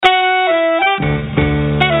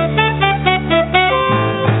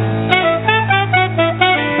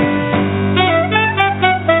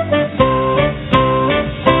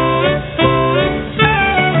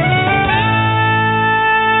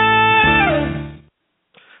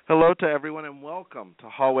Hello to everyone and welcome to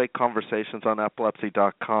Hallway Conversations on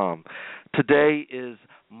Epilepsy.com. Today is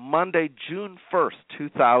Monday, June 1st,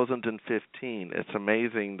 2015. It's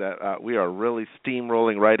amazing that we are really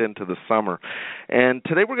steamrolling right into the summer. And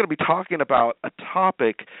today we're going to be talking about a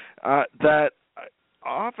topic that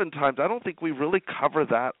oftentimes I don't think we really cover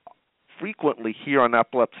that frequently here on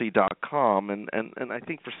Epilepsy.com, and I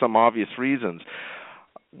think for some obvious reasons.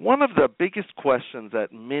 One of the biggest questions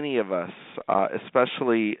that many of us,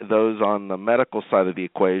 especially those on the medical side of the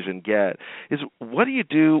equation, get is, what do you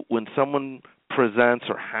do when someone presents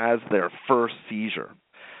or has their first seizure?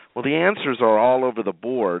 Well, the answers are all over the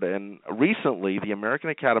board, and recently the American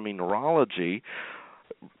Academy of Neurology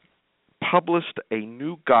published a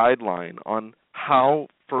new guideline on how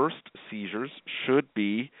first seizures should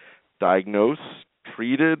be diagnosed,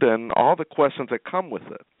 treated, and all the questions that come with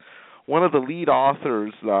it. One of the lead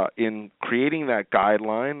authors in creating that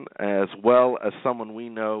guideline, as well as someone we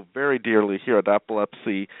know very dearly here at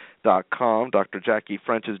Epilepsy.com, Dr. Jacqueline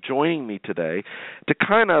French, is joining me today to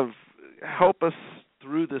kind of help us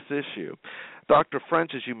through this issue. Dr.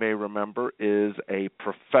 French, as you may remember, is a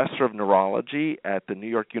professor of neurology at the New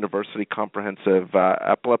York University Comprehensive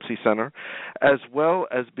Epilepsy Center, as well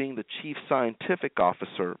as being the chief scientific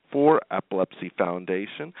officer for Epilepsy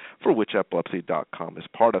Foundation, for which Epilepsy.com is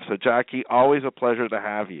part of. So, Jackie, always a pleasure to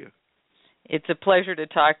have you. It's a pleasure to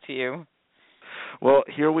talk to you. Well,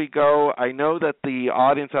 here we go. I know that the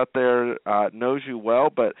audience out there knows you well,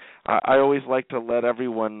 but I always like to let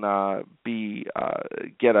everyone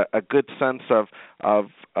get a good sense of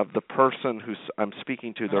the person who I'm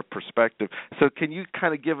speaking to, their perspective. So can you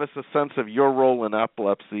kind of give us a sense of your role in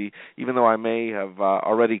epilepsy, even though I may have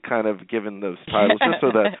already kind of given those titles, just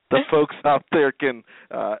so that the folks out there can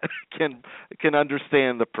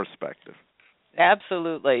understand the perspective?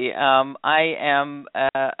 Absolutely. I am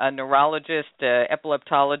a neurologist,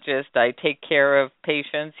 epileptologist. I take care of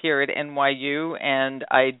patients here at NYU, and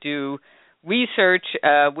I do research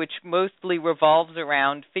which mostly revolves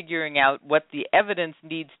around figuring out what the evidence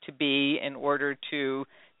needs to be in order to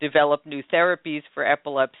develop new therapies for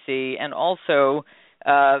epilepsy, and also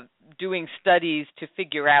doing studies to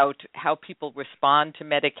figure out how people respond to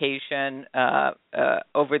medication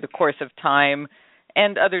over the course of time,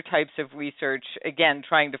 and other types of research, again,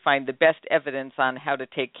 trying to find the best evidence on how to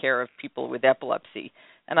take care of people with epilepsy.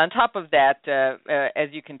 And on top of that, as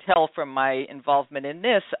you can tell from my involvement in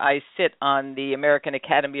this, I sit on the American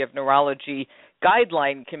Academy of Neurology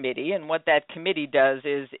Guideline Committee, and what that committee does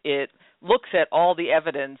is it looks at all the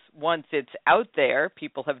evidence once it's out there,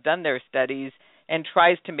 people have done their studies, and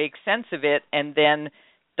tries to make sense of it and then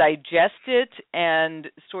digest it and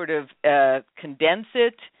sort of condense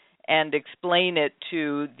it and explain it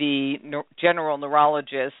to the general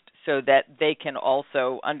neurologist so that they can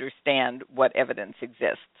also understand what evidence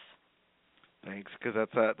exists. Thanks, because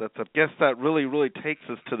I guess that really takes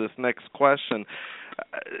us to this next question.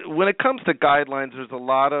 When it comes to guidelines, there's a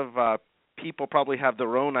lot of people probably have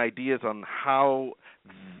their own ideas on how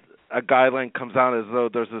a guideline comes out as though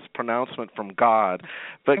there's this pronouncement from God.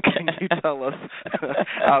 But can you tell us,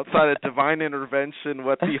 outside of divine intervention,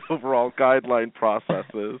 what the overall guideline process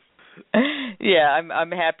is? Yeah,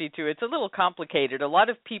 I'm happy to. It's a little complicated. A lot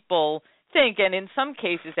of people think, and in some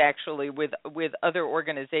cases actually with other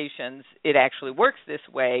organizations, it actually works this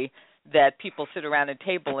way, that people sit around a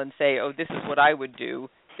table and say, oh, this is what I would do.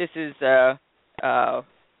 This is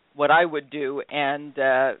what I would do. And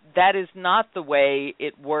that is not the way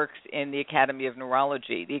it works in the Academy of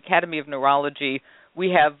Neurology. The Academy of Neurology,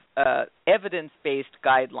 we have evidence-based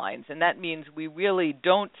guidelines, and that means we really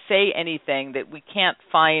don't say anything that we can't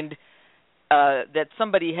find that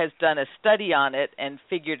somebody has done a study on it and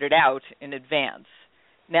figured it out in advance.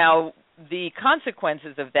 Now, the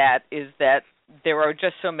consequences of that is that there are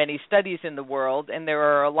just so many studies in the world, and there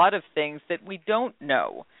are a lot of things that we don't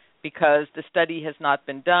know because the study has not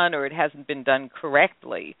been done or it hasn't been done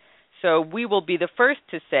correctly. So we will be the first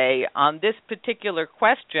to say, on this particular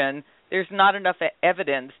question, there's not enough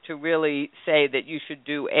evidence to really say that you should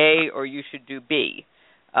do A or you should do B.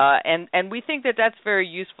 And we think that that's very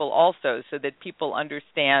useful also, so that people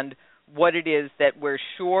understand what it is that we're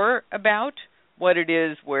sure about, what it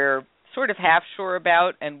is we're sort of half sure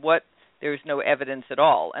about, and what there's no evidence at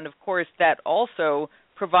all. And, of course, that also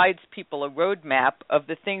provides people a roadmap of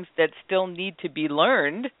the things that still need to be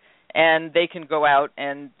learned, and they can go out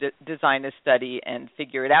and design a study and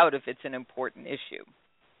figure it out if it's an important issue.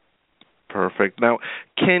 Perfect. Now,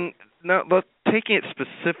 taking it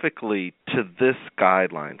specifically to this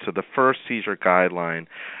guideline, so the first seizure guideline,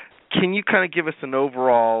 can you kind of give us an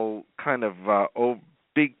overall kind of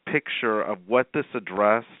big picture of what this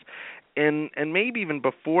addressed And maybe even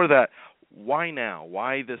before that, why now?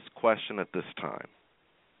 Why this question at this time?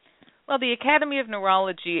 Well, the Academy of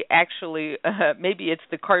Neurology actually, maybe it's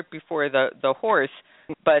the cart before the horse,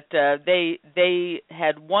 but they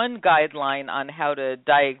had one guideline on how to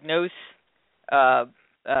diagnose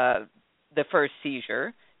the first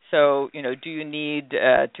seizure. So, do you need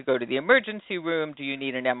to go to the emergency room? Do you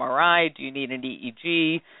need an MRI? Do you need an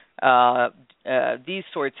EEG? These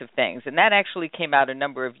sorts of things. And that actually came out a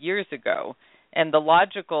number of years ago. And the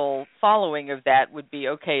logical following of that would be,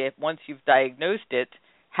 okay, if once you've diagnosed it,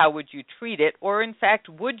 how would you treat it? Or, in fact,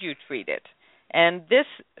 would you treat it? And this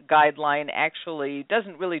guideline actually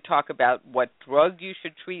doesn't really talk about what drug you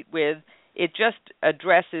should treat with. It just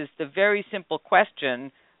addresses the very simple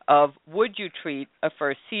question of would you treat a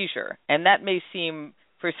first seizure? And that may seem,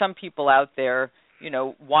 for some people out there,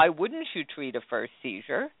 why wouldn't you treat a first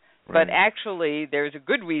seizure? Right. But actually, there's a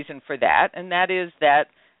good reason for that, and that is that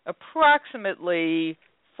approximately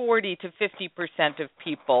 40 to 50% of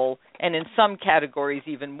people, and in some categories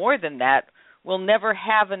even more than that, will never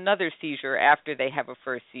have another seizure after they have a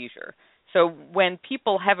first seizure. So when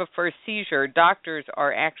people have a first seizure, doctors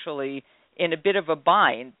are actually in a bit of a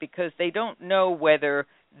bind because they don't know whether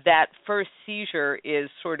that first seizure is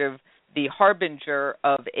sort of the harbinger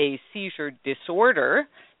of a seizure disorder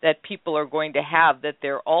that people are going to have, that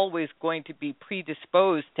they're always going to be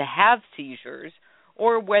predisposed to have seizures,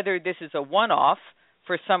 or whether this is a one-off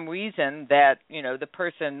for some reason that, the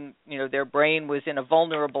person, their brain was in a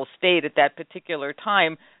vulnerable state at that particular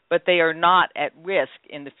time, but they are not at risk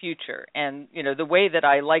in the future. And, the way that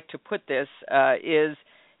I like to put this is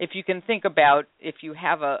if you can think about if you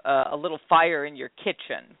have a little fire in your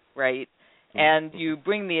kitchen, right, and you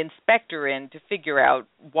bring the inspector in to figure out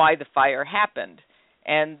why the fire happened.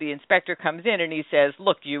 And the inspector comes in and he says,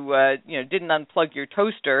 look, you didn't unplug your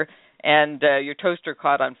toaster and your toaster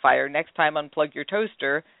caught on fire. Next time unplug your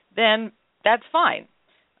toaster, then that's fine.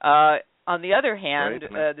 On the other hand,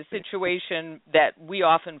 the situation that we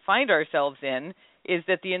often find ourselves in is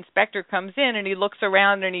that the inspector comes in and he looks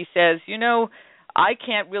around and he says, I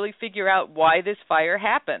can't really figure out why this fire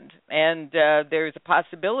happened. And there's a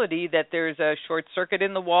possibility that there's a short circuit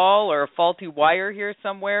in the wall or a faulty wire here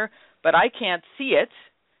somewhere, but I can't see it.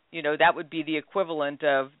 That would be the equivalent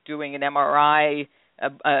of doing an MRI,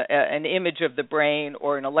 an image of the brain,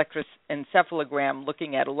 or an electroencephalogram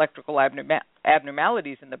looking at electrical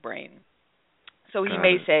abnormalities in the brain. So he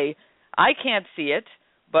may say, I can't see it,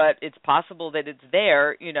 but it's possible that it's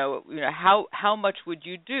there. How much would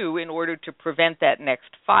you do in order to prevent that next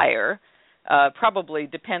fire? Probably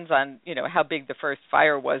depends on, how big the first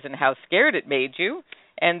fire was and how scared it made you.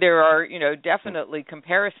 And there are, definitely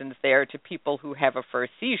comparisons there to people who have a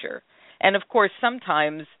first seizure. And, of course,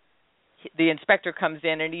 sometimes the inspector comes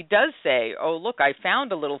in and he does say, oh, look, I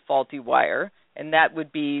found a little faulty wire, and that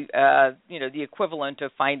would be, the equivalent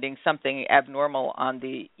of finding something abnormal on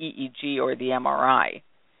the EEG or the MRI.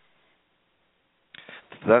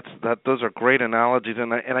 Those are great analogies,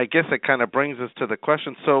 and I guess it kind of brings us to the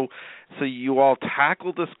question. So you all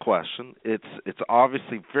tackled this question. It's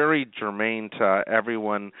obviously very germane to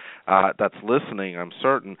everyone that's listening, I'm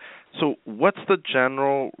certain. So what's the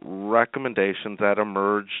general recommendation that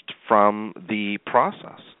emerged from the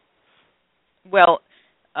process? Well,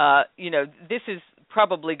 this is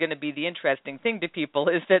probably going to be the interesting thing to people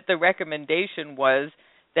is that the recommendation was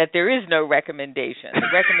that there is no recommendation. The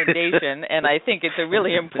recommendation, and I think it's a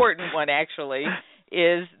really important one actually,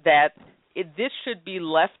 is that this should be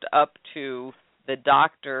left up to the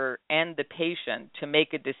doctor and the patient to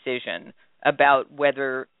make a decision about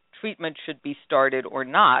whether treatment should be started or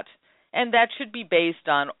not, and that should be based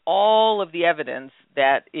on all of the evidence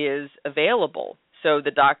that is available. So the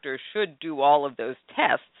doctor should do all of those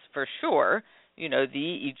tests for sure, the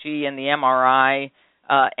EEG and the MRI,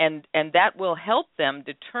 and that will help them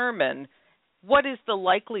determine what is the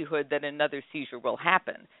likelihood that another seizure will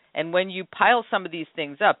happen. And when you pile some of these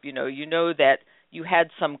things up, you know that you had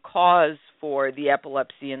some cause for the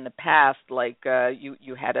epilepsy in the past, like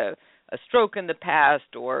you had a stroke in the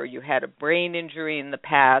past, or you had a brain injury in the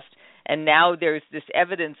past, and now there's this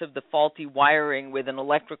evidence of the faulty wiring with an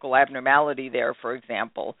electrical abnormality there, for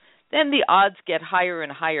example, then the odds get higher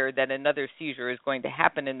and higher that another seizure is going to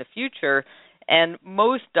happen in the future. And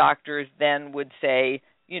most doctors then would say,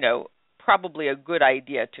 probably a good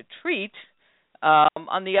idea to treat.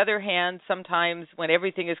 On the other hand, sometimes when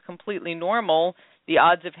everything is completely normal, the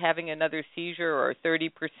odds of having another seizure are 30%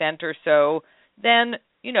 or so. Then,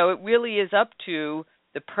 it really is up to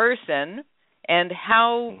the person and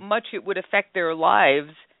how much it would affect their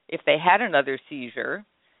lives if they had another seizure,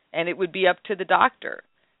 and it would be up to the doctor.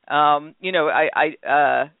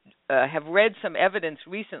 have read some evidence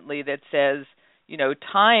recently that says,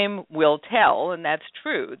 time will tell, and that's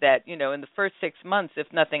true, that, in the first 6 months, if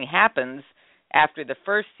nothing happens after the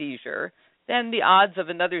first seizure, then the odds of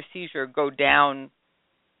another seizure go down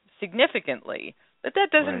significantly. But that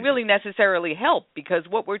doesn't really necessarily help, because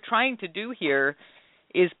what we're trying to do here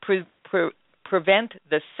is prevent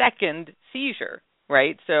the second seizure,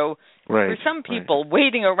 right? So for some people,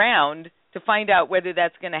 waiting around to find out whether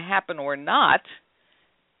that's going to happen or not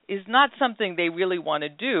is not something they really want to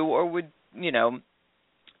do, or would,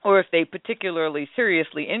 or if they particularly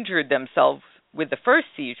seriously injured themselves with the first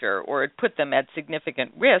seizure or it put them at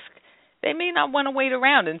significant risk, they may not want to wait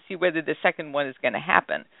around and see whether the second one is going to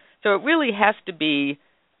happen. So it really has to be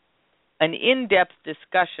an in-depth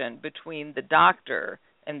discussion between the doctor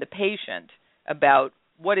and the patient about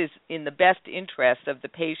what is in the best interest of the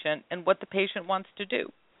patient and what the patient wants to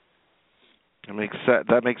do.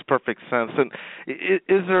 That makes perfect sense. And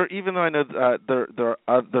is there, even though I know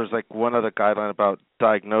there's like one other guideline about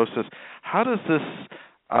diagnosis, how does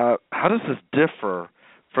this differ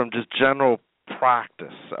from just general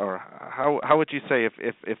practice, or how would you say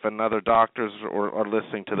if another doctors are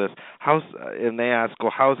listening to this, and they ask,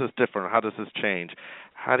 well, how is this different? How does this change?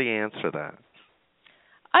 How do you answer that?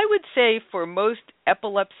 I would say for most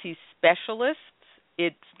epilepsy specialists,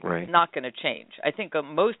 it's not going to change. I think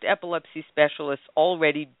most epilepsy specialists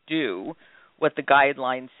already do what the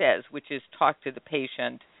guideline says, which is talk to the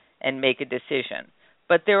patient and make a decision.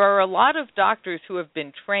 But there are a lot of doctors who have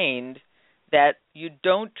been trained that you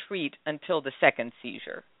don't treat until the second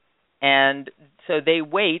seizure. And so they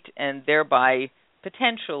wait and thereby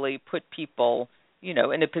potentially put people,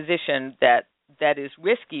 in a position that is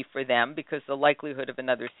risky for them because the likelihood of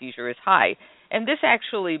another seizure is high. And this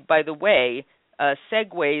actually, by the way,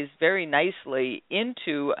 segues very nicely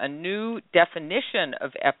into a new definition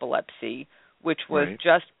of epilepsy, which was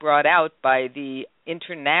just brought out by the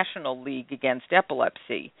International League Against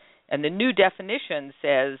Epilepsy. And the new definition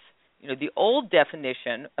says, the old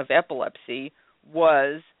definition of epilepsy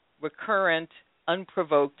was recurrent,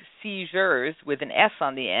 unprovoked seizures with an S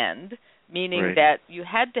on the end, meaning that you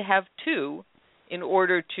had to have two in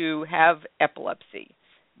order to have epilepsy.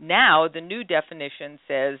 Now, the new definition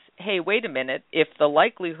says, hey, wait a minute, if the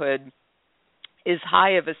likelihood is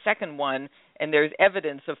high of a second one and there's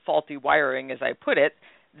evidence of faulty wiring, as I put it,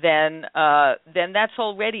 then that's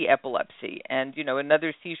already epilepsy. And,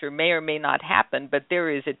 another seizure may or may not happen, but there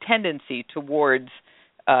is a tendency towards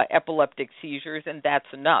epileptic seizures, and that's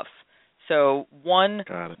enough. So one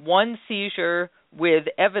seizure with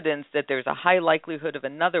evidence that there's a high likelihood of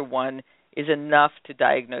another one is enough to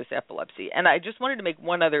diagnose epilepsy. And I just wanted to make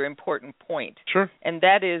one other important point. Sure. And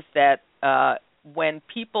that is that when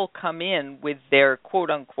people come in with their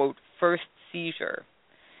quote-unquote first seizure,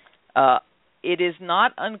 it is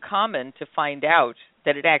not uncommon to find out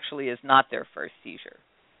that it actually is not their first seizure.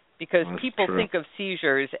 Because people think of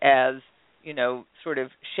seizures as, sort of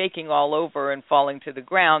shaking all over and falling to the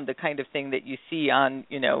ground, the kind of thing that you see on,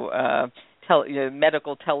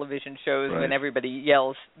 medical television shows when everybody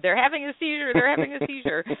yells, they're having a seizure, they're having a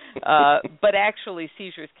seizure. But actually,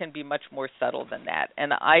 seizures can be much more subtle than that.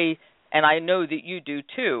 And I know that you do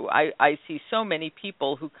too. I see so many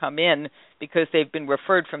people who come in because they've been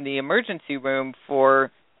referred from the emergency room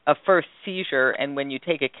for a first seizure, and when you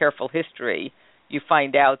take a careful history, you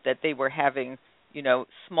find out that they were having,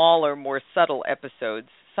 smaller, more subtle episodes,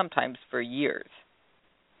 sometimes for years.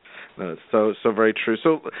 So very true.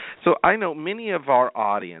 So I know many of our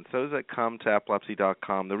audience, those that come to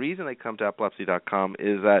epilepsy.com, the reason they come to epilepsy.com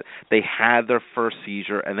is that they had their first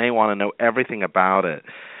seizure and they want to know everything about it.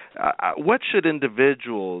 What should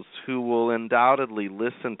individuals who will undoubtedly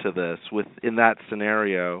listen to this in that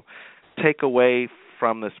scenario take away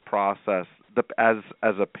from this process as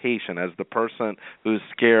a patient, as the person who's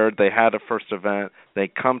scared, they had a first event, they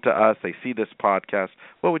come to us, they see this podcast?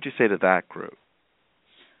 What would you say to that group?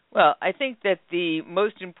 Well, I think that the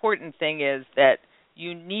most important thing is that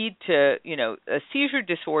you need to, a seizure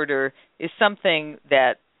disorder is something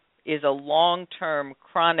that is a long-term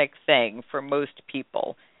chronic thing for most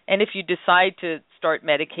people. And if you decide to start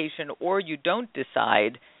medication or you don't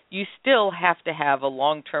decide, you still have to have a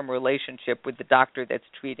long-term relationship with the doctor that's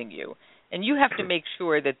treating you. And you have to make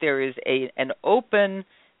sure that there is an open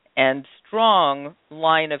and strong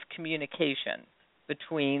line of communication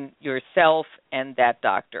between yourself and that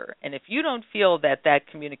doctor. And if you don't feel that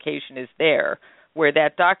communication is there, where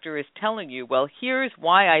that doctor is telling you, well, here's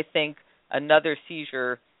why I think another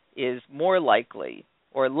seizure is more likely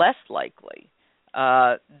or less likely,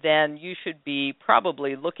 then you should be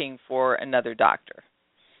probably looking for another doctor.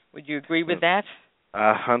 Would you agree with that?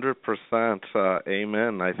 100%.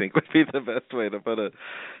 Amen. I think would be the best way to put it.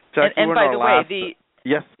 Jackie, and by the way,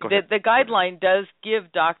 yes, go ahead. The guideline does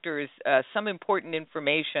give doctors some important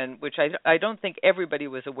information, which I don't think everybody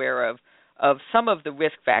was aware of some of the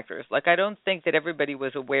risk factors. Like, I don't think that everybody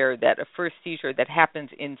was aware that a first seizure that happens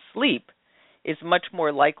in sleep is much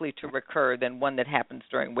more likely to recur than one that happens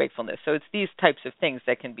during wakefulness. So it's these types of things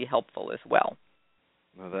that can be helpful as well.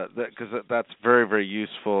 No, because that's very, very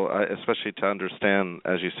useful, especially to understand,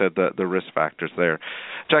 as you said, the risk factors there.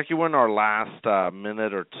 Jackie, we're in our last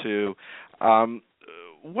minute or two.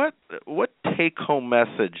 What take-home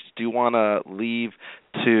message do you want to leave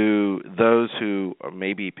to those who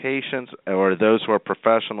may be patients or those who are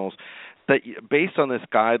professionals, that based on this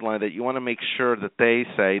guideline, that you want to make sure that they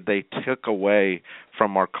say they took away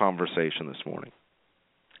from our conversation this morning?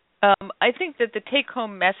 I think that the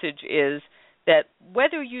take-home message is that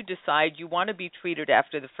whether you decide you want to be treated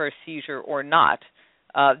after the first seizure or not,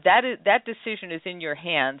 that decision is in your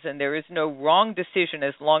hands, and there is no wrong decision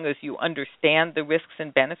as long as you understand the risks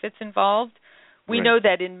and benefits involved. We Right. know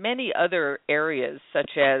that in many other areas,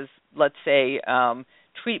 such as, let's say,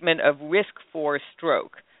 treatment of risk for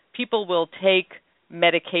stroke, people will take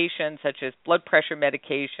medication such as blood pressure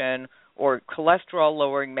medication or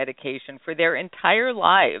cholesterol-lowering medication for their entire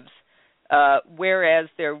lives, whereas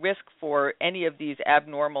their risk for any of these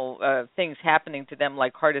abnormal things happening to them,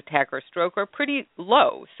 like heart attack or stroke, are pretty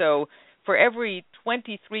low. So for every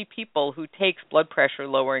 23 people who takes blood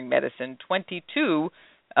pressure-lowering medicine, 22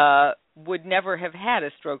 would never have had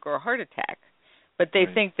a stroke or a heart attack. But they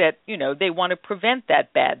Right. think that, they want to prevent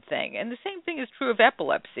that bad thing. And the same thing is true of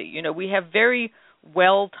epilepsy. We have very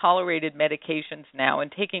well-tolerated medications now,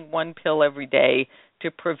 and taking one pill every day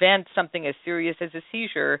to prevent something as serious as a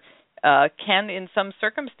seizure can, in some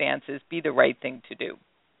circumstances, be the right thing to do.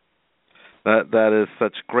 That is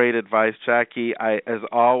such great advice, Jackie. I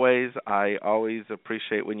always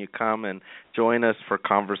appreciate when you come and join us for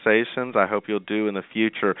conversations. I hope you'll do in the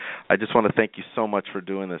future. I just want to thank you so much for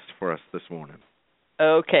doing this for us this morning.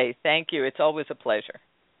 Okay, thank you. It's always a pleasure.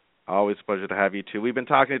 Always a pleasure to have you, too. We've been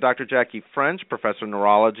talking to Dr. Jackie French, professor of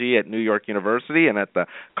neurology at New York University and at the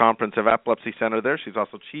Comprehensive Epilepsy Center there. She's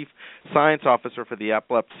also chief science officer for the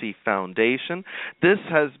Epilepsy Foundation. This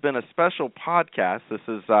has been a special podcast. This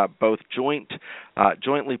is both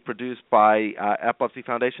jointly produced by Epilepsy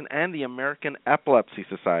Foundation and the American Epilepsy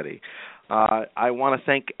Society. I want to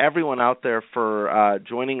thank everyone out there for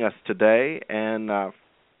joining us today, and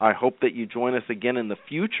I hope that you join us again in the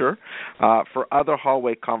future for other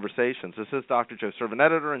hallway conversations. This is Dr. Joe Sirven,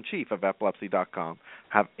 editor-in-chief of Epilepsy.com.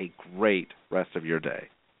 Have a great rest of your day.